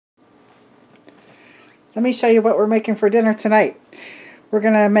Let me show you what we're making for dinner tonight. We're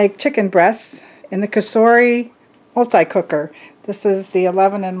going to make chicken breasts in the Cosori multi-cooker. This is the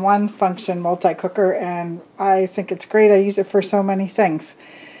 11-in-1 function multi-cooker, and I think it's great. I use it for so many things.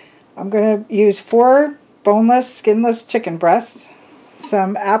 I'm going to use 4 boneless, skinless chicken breasts,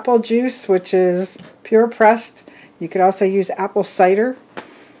 some apple juice, which is pure pressed. You could also use apple cider.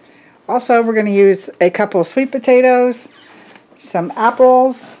 Also, we're going to use a couple of sweet potatoes, some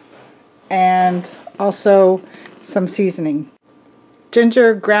apples, and also some seasoning.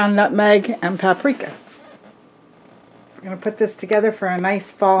 Ginger, ground nutmeg, and paprika. We're going to put this together for a nice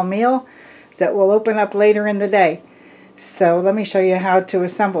fall meal that will open up later in the day. So let me show you how to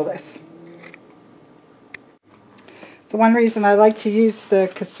assemble this. The one reason I like to use the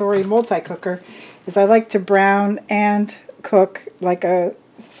Cosori multi-cooker is I like to brown and cook like a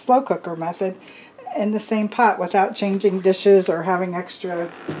slow cooker method in the same pot without changing dishes or having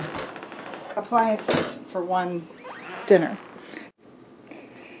extra appliances for one dinner.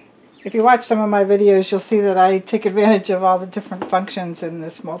 If you watch some of my videos, you'll see that I take advantage of all the different functions in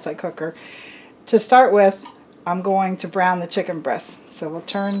this multi-cooker. To start with, I'm going to brown the chicken breast. So we'll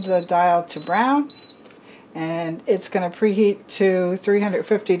turn the dial to brown, and it's going to preheat to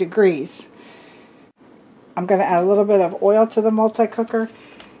 350 degrees. I'm going to add a little bit of oil to the multi-cooker,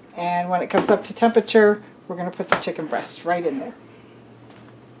 and when it comes up to temperature, we're going to put the chicken breast right in there.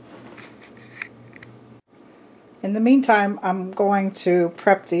 In the meantime, I'm going to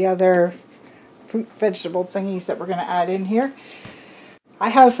prep the other fruit vegetable thingies that we're going to add in here. I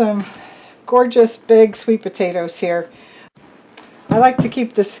have some gorgeous big sweet potatoes here. I like to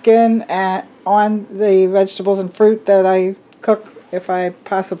keep the skin on the vegetables and fruit that I cook if I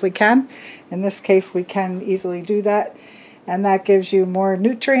possibly can. In this case, we can easily do that, and that gives you more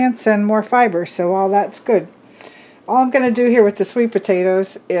nutrients and more fiber, so all that's good. All I'm going to do here with the sweet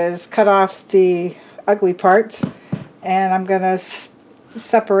potatoes is cut off the ugly parts, and I'm going to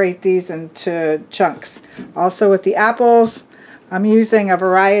separate these into chunks. Also with the apples, I'm using a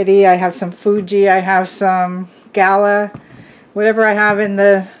variety. I have some Fuji, I have some Gala, whatever I have in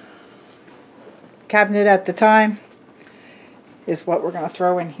the cabinet at the time is what we're going to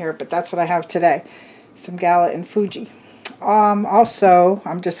throw in here, but that's what I have today. Some Gala and Fuji. Also,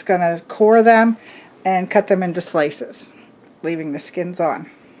 I'm just going to core them and cut them into slices, leaving the skins on.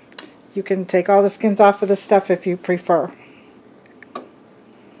 You can take all the skins off of the stuff if you prefer.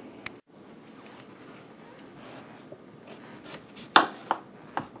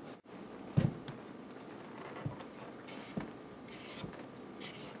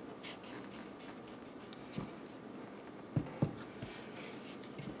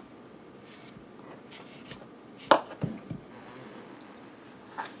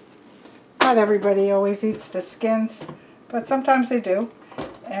 Not everybody always eats the skins, but sometimes they do.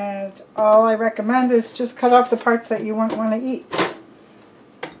 And all I recommend is just cut off the parts that you won't want to eat.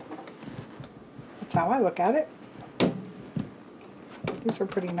 That's how I look at it. These are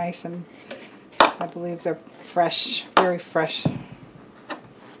pretty nice, and I believe they're fresh, very fresh.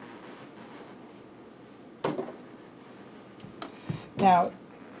 Now,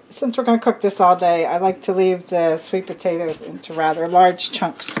 since we're going to cook this all day, I like to leave the sweet potatoes into rather large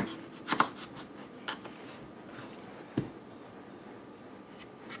chunks.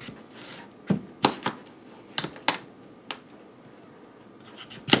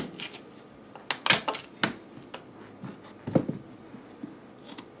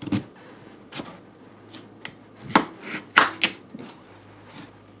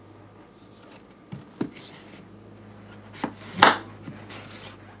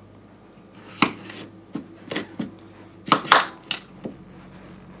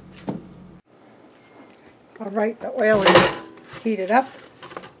 Alright, the oil is heated up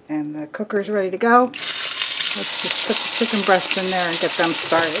and the cooker's ready to go. Let's just put the chicken breasts in there and get them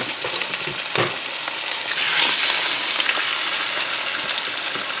started.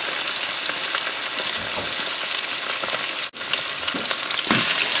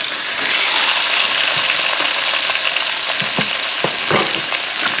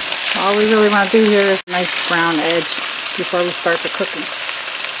 All we really want to do here is a nice brown edge before we start the cooking.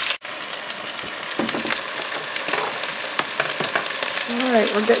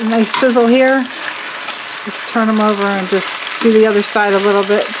 Alright, we're getting a nice sizzle here. Just turn them over and just do the other side a little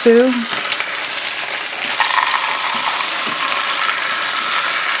bit too.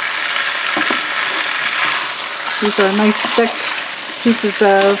 These are nice thick pieces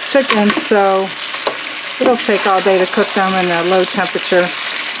of chicken, so it'll take all day to cook them in a low temperature.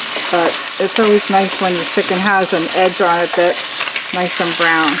 But it's always nice when the chicken has an edge on it that's nice and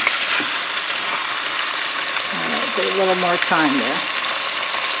brown. Alright, give it a little more time there.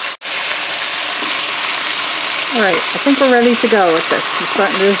 Alright, I think we're ready to go with this. I'm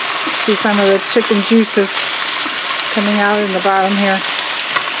starting to see some of the chicken juices coming out in the bottom here.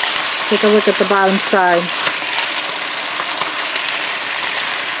 Take a look at the bottom side.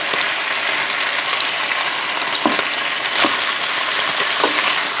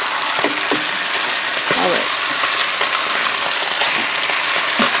 Alright.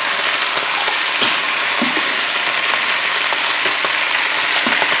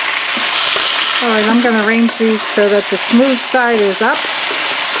 Alright, I'm going to arrange these so that the smooth side is up,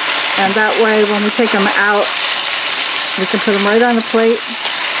 and that way when we take them out we can put them right on the plate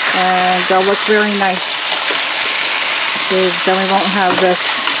and they'll look very nice. Then we won't have this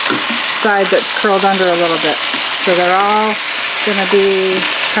side that's curled under a little bit. So they're all going to be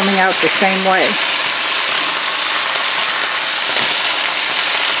coming out the same way.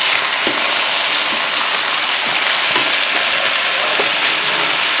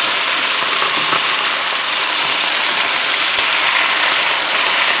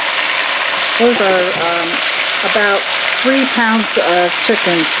 Those are about 3 pounds of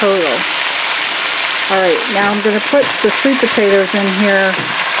chicken total. Alright, now I'm going to put the sweet potatoes in here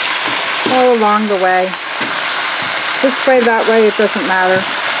all along the way. This way, that way, it doesn't matter.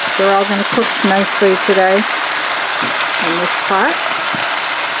 They're all going to cook nicely today in this pot.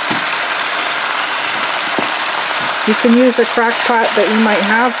 You can use a crock pot that you might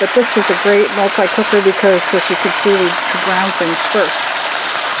have, but this is a great multi-cooker because, as you can see, we brown things first.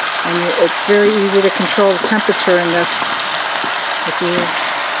 And it's very easy to control the temperature in this if you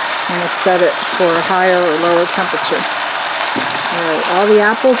want to set it for a higher or lower temperature. Alright, all the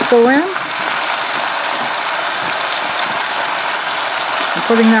apples go in. I'm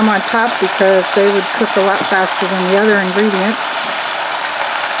putting them on top because they would cook a lot faster than the other ingredients.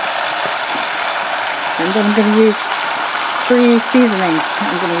 And then I'm going to use 3 seasonings.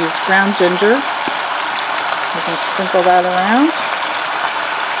 I'm going to use ground ginger. I'm going to sprinkle that around.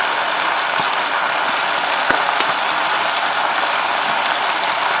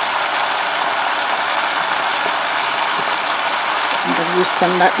 I'm going to use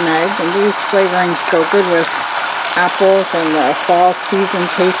some nutmeg, and these flavorings go good with apples and the fall season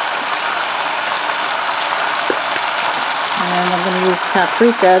taste. And I'm going to use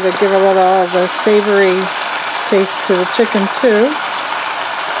paprika to give a little of the savory taste to the chicken too.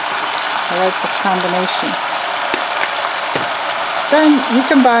 I like this combination. Then you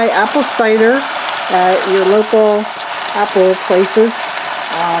can buy apple cider at your local apple places.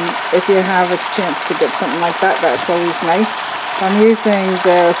 If you have a chance to get something like that, that's always nice. I'm using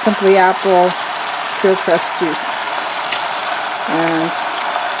the Simply Apple pure pressed juice. And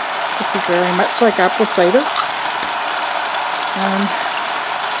this is very much like apple cider. And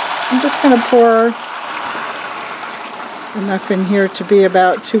I'm just going to pour enough in here to be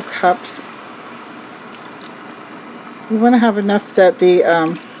about 2 cups. You want to have enough that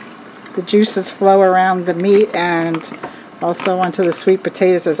the juices flow around the meat and also onto the sweet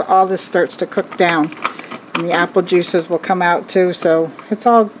potatoes as all this starts to cook down. And the apple juices will come out too, so it's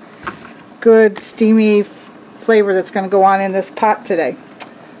all good steamy flavor that's going to go on in this pot today.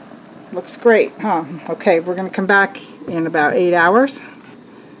 Looks great, huh? Okay, we're going to come back in about 8 hours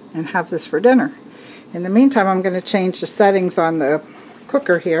and have this for dinner. In the meantime, I'm going to change the settings on the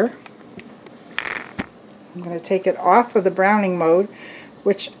cooker here. I'm going to take it off of the browning mode,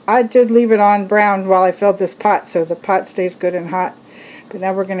 which I did leave it on brown while I filled this pot, so the pot stays good and hot. But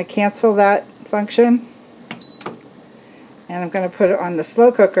now we're going to cancel that function, and I'm going to put it on the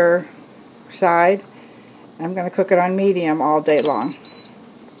slow cooker side. I'm going to cook it on medium all day long.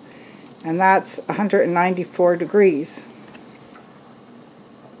 And that's 194 degrees.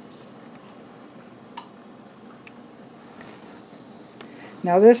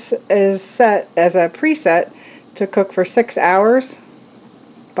 Now this is set as a preset to cook for 6 hours,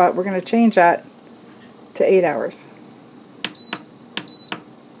 but we're going to change that to 8 hours.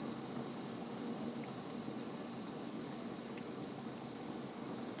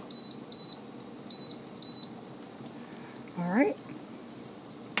 Alright.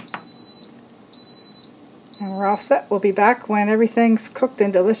 And we're all set. We'll be back when everything's cooked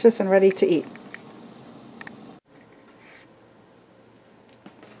and delicious and ready to eat.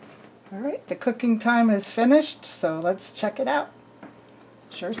 Alright, the cooking time is finished, so let's check it out.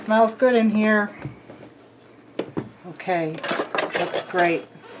 Sure smells good in here. Okay, looks great.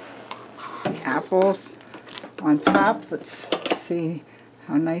 The apples on top. Let's see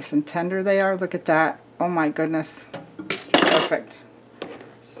how nice and tender they are. Look at that. Oh my goodness. Perfect.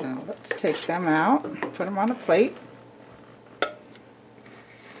 So let's take them out, put them on a plate.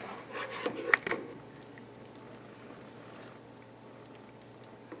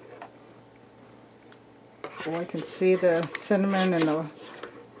 Oh, I can see the cinnamon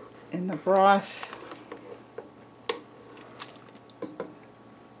in the broth.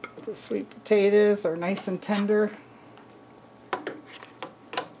 The sweet potatoes are nice and tender. You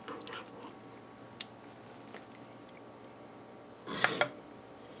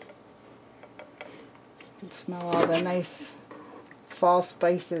can smell all the nice fall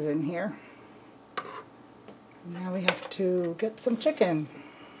spices in here. Now we have to get some chicken.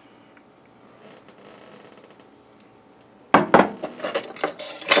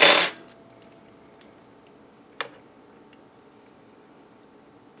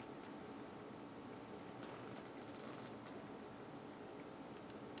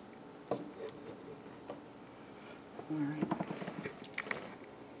 Alright.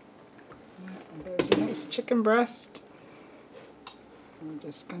 There's a nice chicken breast. I'm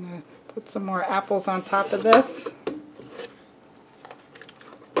just going to put some more apples on top of this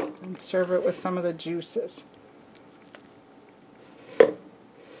and serve it with some of the juices.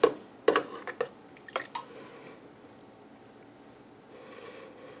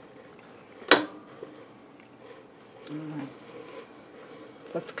 Alright.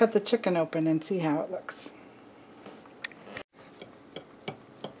 Let's cut the chicken open and see how it looks.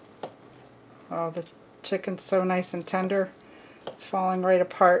 Oh, the chicken's so nice and tender. It's falling right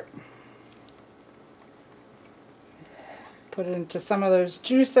apart. Put it into some of those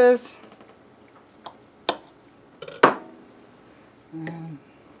juices. And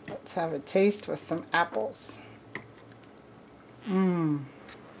let's have a taste with some apples. Mmm.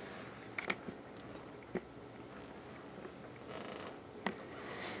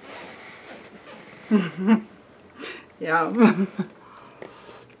 Yum.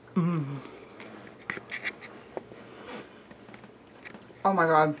 Mmm. Oh my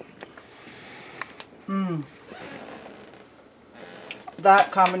God. Mmm.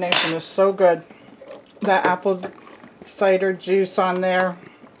 That combination is so good. That apple cider juice on there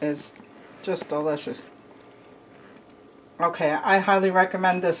is just delicious. Okay, I highly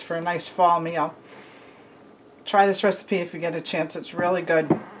recommend this for a nice fall meal. Try this recipe if you get a chance. It's really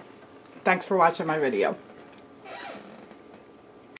good. Thanks for watching my video.